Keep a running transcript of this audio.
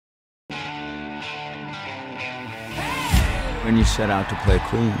When you set out to play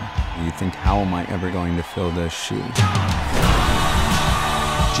Queen, you think, how am I ever going to fill those shoes?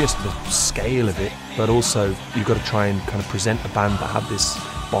 Just the scale of it, but also you've got to try and kind of present a band that have this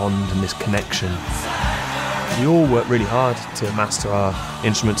bond and this connection. We all worked really hard to master our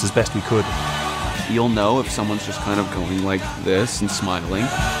instruments as best we could. You'll know if someone's just kind of going like this and smiling.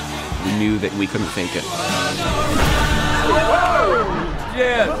 We knew that we couldn't fake it.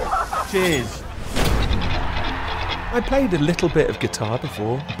 Cheers! Cheers! I played a little bit of guitar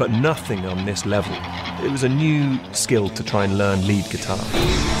before, but nothing on this level. It was a new skill to try and learn lead guitar.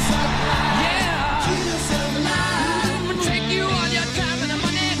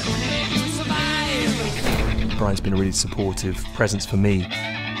 Brian's been a really supportive presence for me.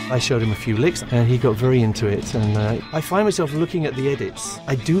 I showed him a few licks and he got very into it, and I find myself looking at the edits.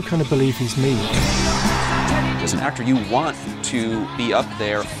 I do kind of believe he's me. As an actor, you want to be up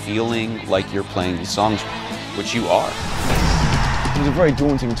there feeling like you're playing these songs, which you are. It was a very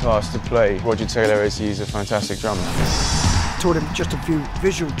daunting task to play Roger Taylor, as he's a fantastic drummer. Taught him just a few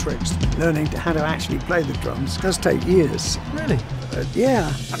visual tricks. Learning how to actually play the drums does take years. Really?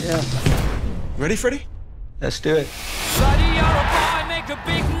 Yeah. Ready, Freddie? Let's do it. Buddy, you're a boy, make a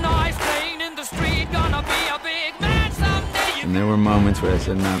big noise, playing in the street, gonna be a big man someday. And there were moments where I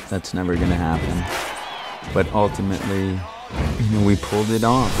said, no, that's never going to happen. But ultimately, we pulled it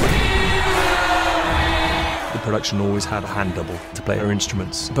off. The production always had a hand double to play our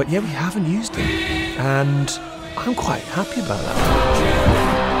instruments, but yeah, we haven't used it, and I'm quite happy about that.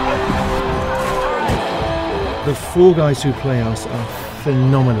 The four guys who play us are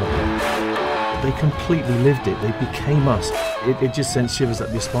phenomenal. They completely lived it. They became us. It just sent shivers up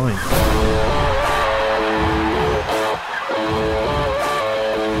your spine.